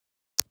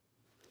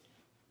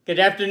Good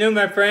afternoon,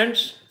 my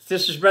friends.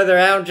 This is Brother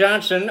Al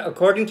Johnson,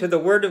 according to the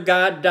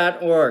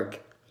wordofgod.org.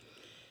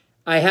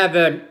 I have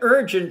an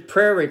urgent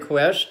prayer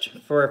request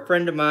for a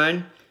friend of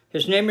mine.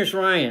 His name is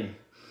Ryan.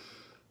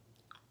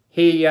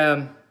 He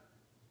has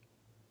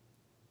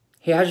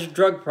a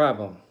drug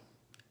problem,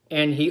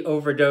 and he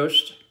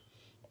overdosed,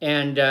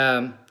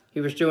 and he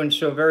was doing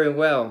so very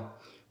well.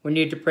 We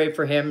need to pray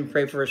for him and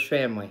pray for his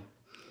family.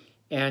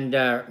 And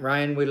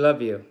Ryan, we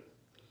love you.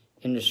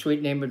 In the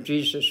sweet name of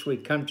Jesus, we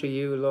come to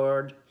you,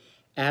 Lord,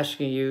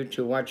 asking you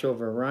to watch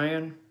over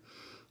Ryan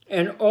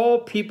and all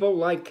people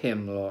like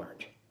him,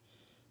 Lord,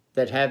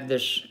 that have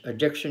this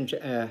addiction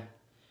to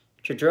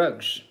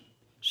drugs.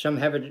 Some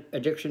have an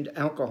addiction to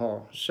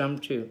alcohol, some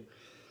to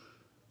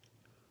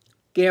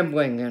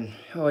gambling, and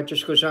it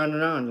just goes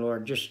on,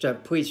 Lord. Just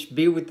please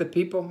be with the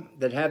people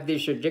that have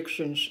these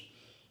addictions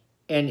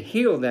and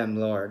heal them,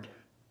 Lord,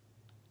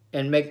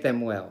 and make them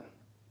well.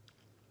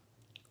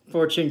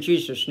 For it's in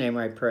Jesus' name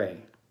I pray.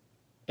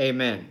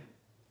 Amen.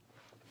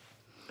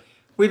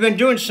 We've been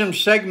doing some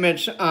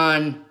segments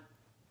on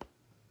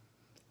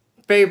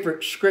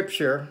favorite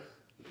scripture,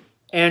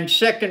 and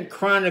 2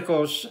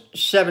 Chronicles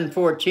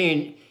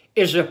 7:14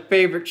 is a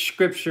favorite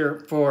scripture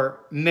for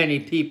many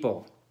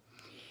people.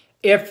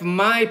 If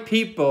my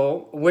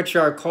people, which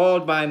are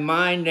called by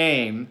my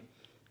name,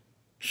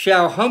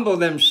 shall humble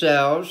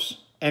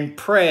themselves and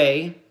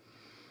pray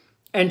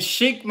and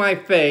seek my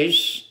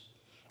face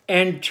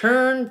and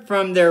turn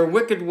from their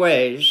wicked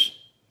ways,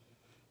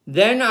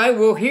 then I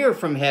will hear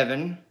from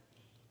heaven,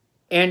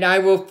 and I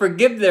will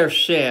forgive their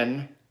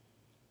sin,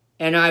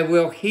 and I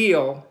will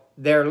heal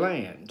their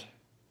land.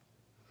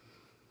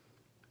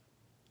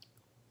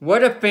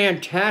 What a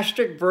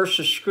fantastic verse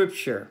of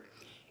scripture.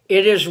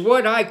 It is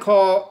what I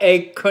call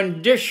a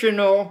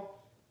conditional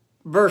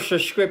verse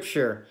of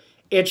scripture.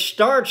 It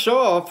starts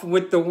off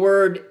with the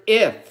word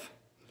if.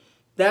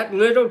 That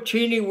little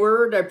teeny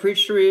word I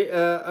preached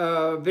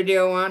a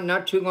video on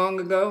not too long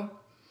ago.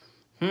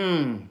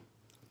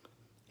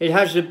 It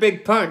has a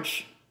big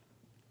punch,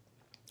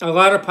 a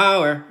lot of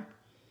power,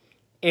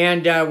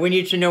 and we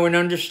need to know and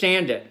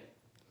understand it.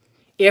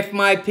 If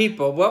my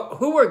people, well,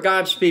 who are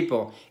God's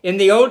people? In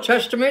the Old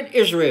Testament,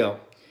 Israel.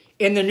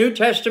 In the New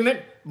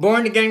Testament,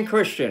 born-again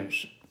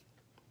Christians.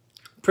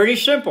 Pretty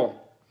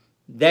simple.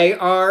 They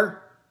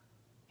are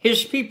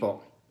his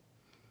people.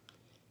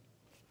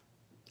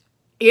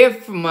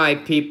 If my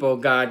people,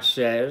 God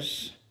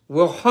says,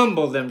 will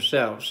humble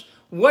themselves.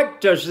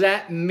 What does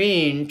that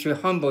mean, to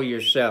humble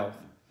yourself?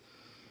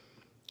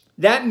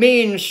 That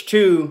means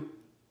to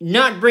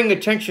not bring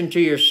attention to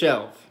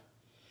yourself,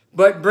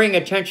 but bring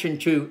attention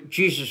to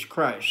Jesus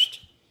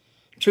Christ.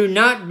 To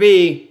not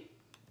be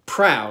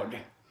proud,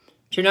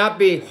 to not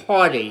be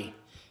haughty,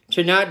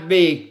 to not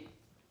be,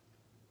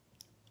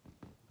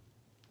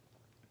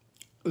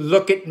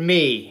 look at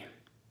me,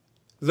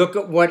 look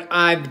at what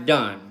I've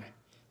done,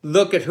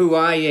 look at who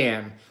I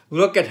am,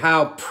 look at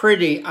how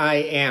pretty I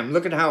am,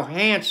 look at how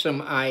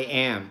handsome I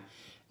am.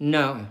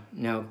 No,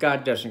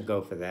 God doesn't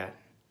go for that.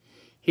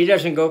 He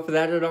doesn't go for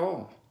that at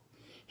all.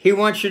 He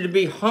wants you to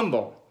be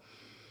humble.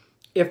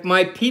 If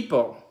my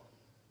people,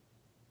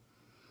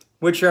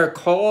 which are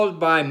called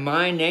by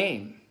my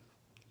name,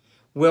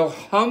 will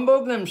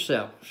humble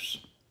themselves,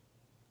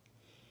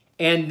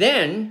 and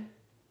then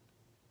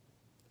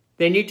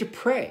they need to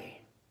pray.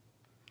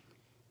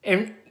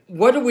 And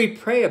what do we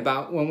pray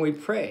about when we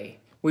pray?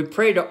 We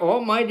pray to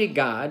Almighty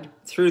God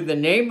through the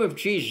name of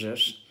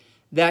Jesus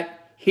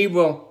that he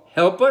will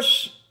help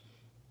us.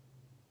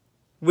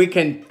 We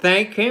can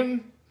thank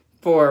him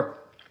for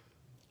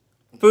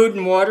food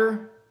and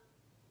water,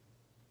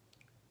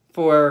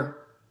 for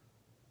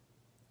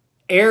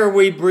air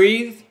we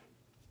breathe,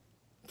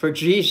 for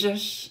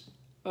Jesus.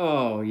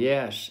 Oh,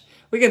 yes.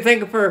 We can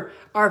thank him for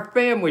our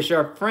families,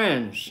 our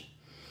friends.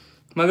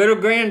 My little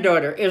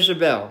granddaughter,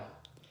 Isabel,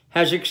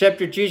 has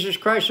accepted Jesus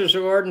Christ as her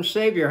Lord and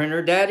Savior, and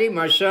her daddy,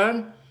 my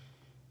son,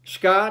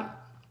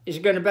 Scott, is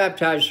going to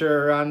baptize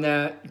her on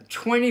the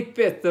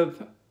 25th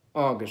of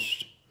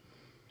August.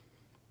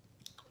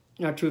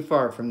 Not too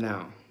far from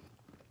now.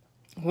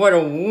 What a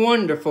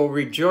wonderful,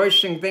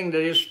 rejoicing thing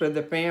that is for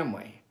the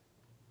family.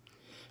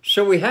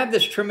 So we have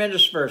this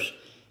tremendous verse.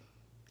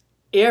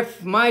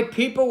 If my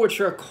people which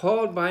are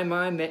called by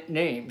my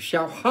name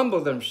shall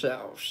humble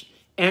themselves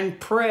and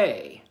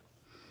pray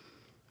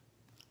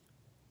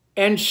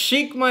and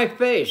seek my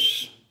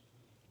face,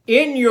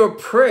 in your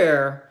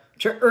prayer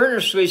to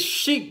earnestly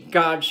seek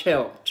God's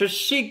help, to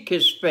seek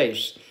his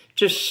face,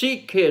 to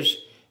seek his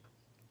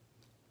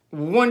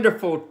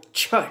wonderful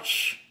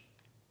touch.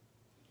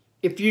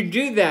 If you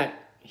do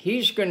that,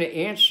 he's going to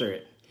answer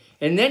it.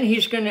 And then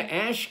he's going to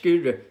ask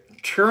you to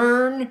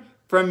turn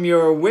from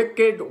your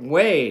wicked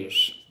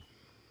ways.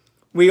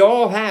 We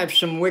all have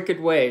some wicked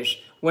ways.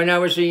 When I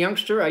was a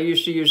youngster, I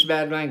used to use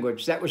bad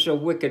language. That was a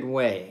wicked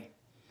way.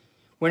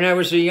 When I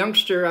was a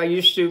youngster, I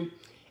used to,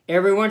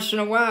 every once in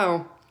a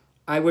while,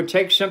 I would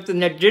take something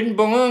that didn't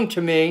belong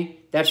to me.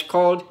 That's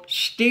called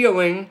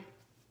stealing.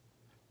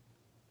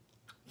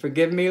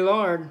 Forgive me,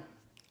 Lord.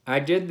 I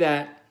did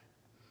that.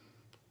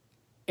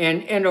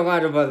 and a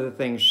lot of other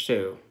things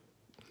too.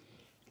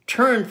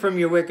 Turn from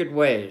your wicked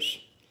ways.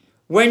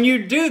 When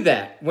you do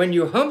that, when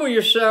you humble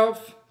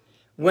yourself,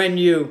 when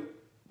you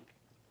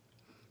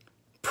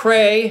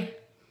pray,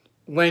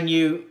 when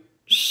you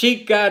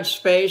seek God's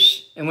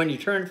face, and when you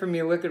turn from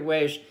your wicked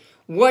ways,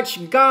 what's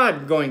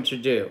God going to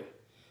do?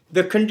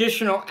 The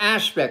conditional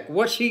aspect,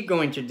 what's he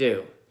going to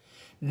do?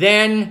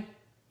 Then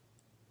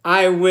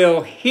I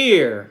will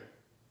hear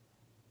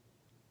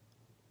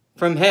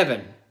from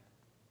heaven,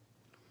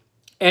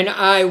 and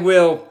I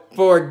will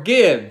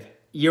forgive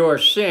your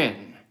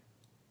sin,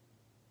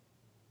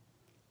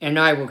 and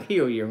I will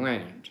heal your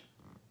land.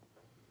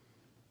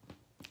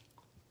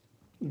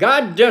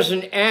 God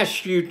doesn't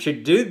ask you to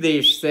do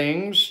these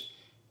things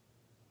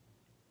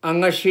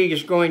unless he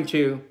is going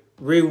to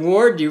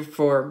reward you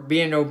for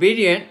being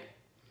obedient.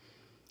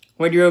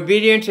 When you're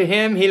obedient to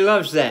him, he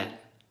loves that.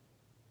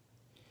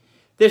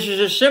 This is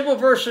a simple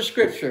verse of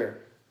Scripture.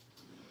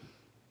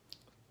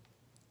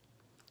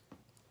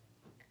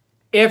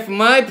 If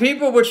my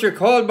people which are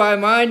called by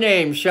my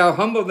name shall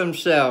humble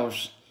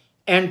themselves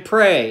and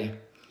pray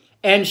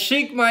and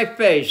seek my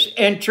face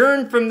and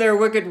turn from their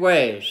wicked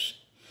ways,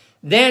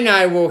 then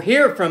I will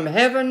hear from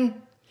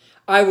heaven,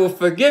 I will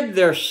forgive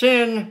their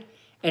sin,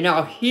 and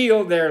I'll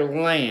heal their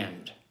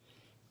land.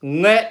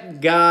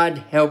 Let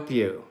God help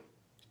you.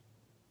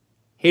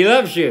 He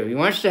loves you. He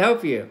wants to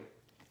help you.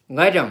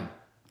 Let him.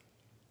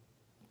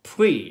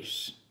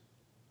 Please,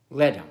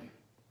 let him.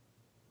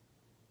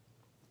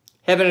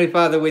 Heavenly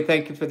Father, we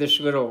thank you for this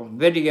little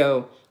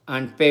video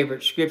on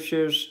favorite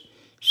scriptures.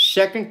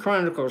 2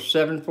 Chronicles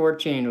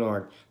 7:14,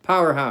 Lord.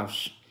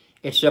 Powerhouse.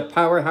 It's a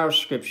powerhouse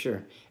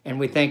scripture, and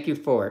we thank you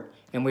for it.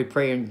 And we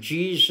pray in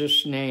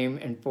Jesus' name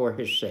and for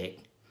his sake.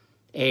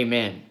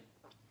 Amen.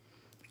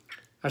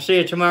 I'll see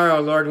you tomorrow,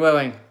 Lord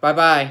willing.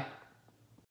 Bye-bye.